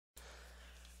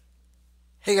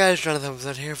Hey guys, Jonathan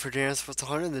was here for JM Sports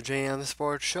 100, the JM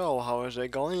Sports Show. How is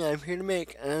it going? I'm here to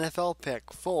make an NFL pick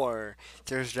for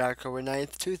Thursday, October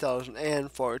 9th,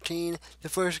 2014, the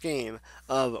first game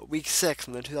of Week 6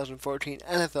 from the 2014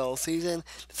 NFL season.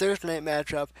 The Thursday night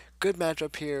matchup, good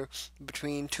matchup here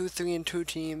between 2-3-2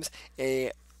 teams.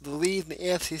 The lead in the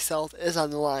AFC South is on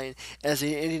the line as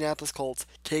the Indianapolis Colts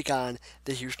take on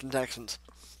the Houston Texans.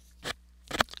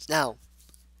 Now,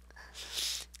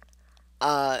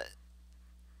 uh,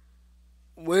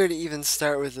 where to even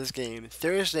start with this game?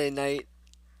 Thursday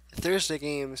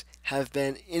games have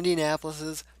been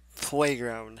Indianapolis's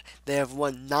playground. They have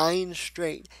won 9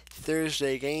 straight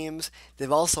Thursday games.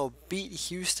 They've also beat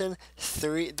Houston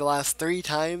the last 3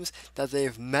 times that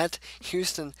they've met.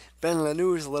 Houston been in the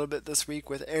news a little bit this week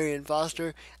with Arian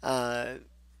Foster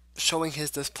showing his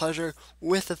displeasure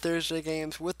with the Thursday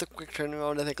games, with the quick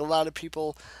turnaround. I think a lot of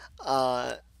people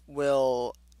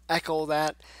will echo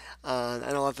that. I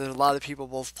know that there's a lot of people,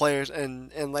 both players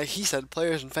and like he said,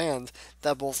 players and fans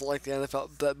that both like the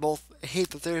NFL, that both hate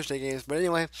the Thursday games. But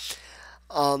anyway,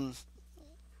 um,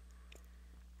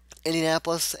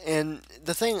 Indianapolis, and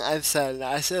the thing I've said, and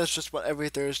I say this just about every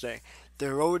Thursday,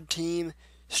 the road team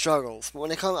struggles. But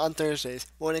when it comes on Thursdays,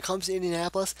 when it comes to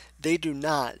Indianapolis, they do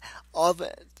not. Of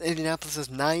Indianapolis's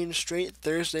 9 straight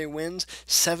Thursday wins,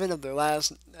 7 of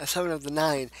the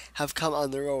 9 have come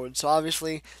on the road. So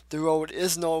obviously, the road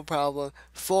is no problem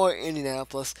for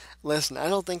Indianapolis. Listen, I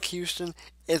don't think Houston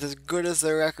is as good as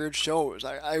their record shows.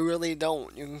 I really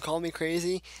don't. You can call me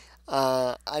crazy.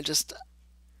 I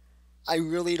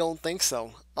really don't think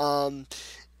so.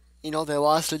 They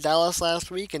lost to Dallas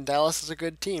last week, and Dallas is a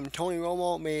good team. Tony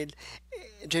Romo made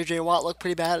J.J. Watt look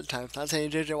pretty bad at times. Not saying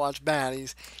J.J. Watt's bad.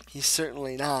 He's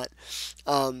certainly not.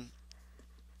 Um,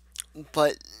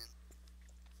 but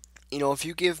if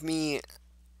you give me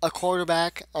a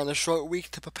quarterback on a short week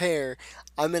to prepare,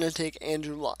 I'm gonna take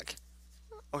Andrew Luck.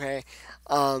 Okay.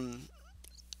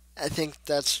 I think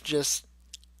that's just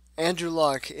Andrew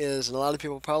Luck is, and a lot of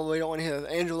people probably don't want to hear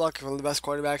this. Andrew Luck is one of the best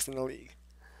quarterbacks in the league.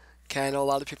 Okay, I know a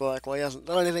lot of people are like, well, he hasn't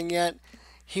done anything yet.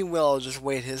 He will. Just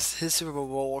wait. His Super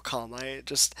Bowl will come.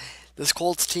 This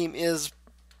Colts team is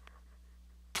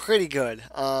pretty good,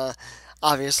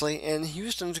 obviously, and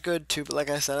Houston's good too. But like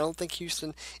I said, I don't think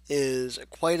Houston is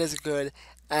quite as good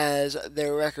as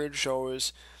their record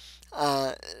shows.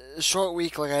 Uh, Short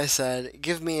week, like I said,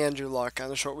 give me Andrew Luck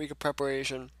on a short week of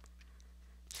preparation.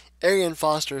 Arian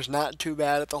Foster is not too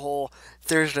bad at the whole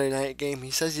Thursday night game.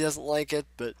 He says he doesn't like it,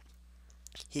 but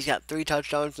he's got 3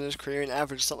 touchdowns in his career and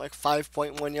averaged something like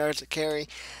 5.1 yards a carry.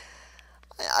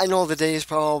 I know the days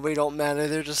probably don't matter.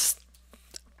 They're just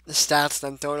the stats that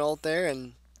I'm throwing out there,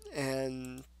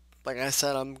 and like I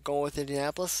said, I'm going with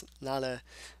Indianapolis. Not a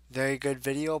very good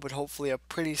video, but hopefully a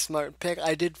pretty smart pick.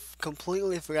 I did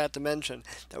completely forgot to mention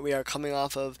that we are coming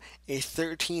off of a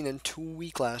 13-2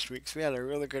 week last week, so we had a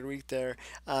really good week there.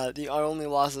 Our only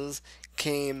losses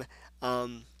came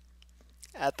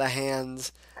at the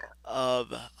hands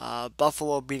of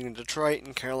Buffalo beating Detroit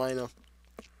and Carolina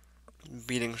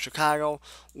beating Chicago.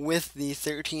 With the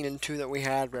 13-2 that we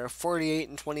had, we're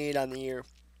 48-28 on the year.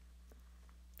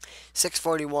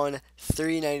 641,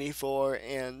 394,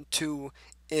 and 2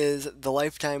 is the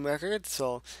lifetime record.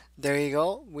 So there you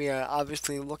go. We are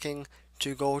obviously looking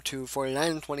to go to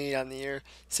 49-28 on the year,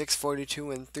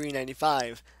 642 and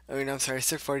 395. I'm sorry,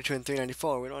 642 and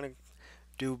 394. We don't want to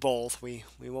do both. We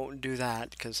won't do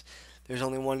that because there's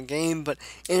only one game. But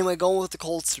anyway, going with the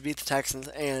Colts to beat the Texans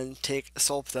and take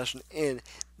sole possession in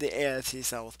the AFC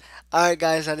South. Alright,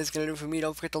 guys, that is going to do it for me.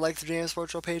 Don't forget to like the JM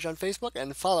Sports Show page on Facebook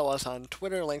and follow us on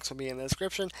Twitter. Links will be in the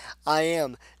description. I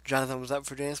am Jonathan was up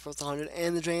for JM Sports 100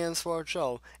 and the JM Sports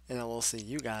Show, and I will see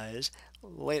you guys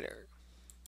later.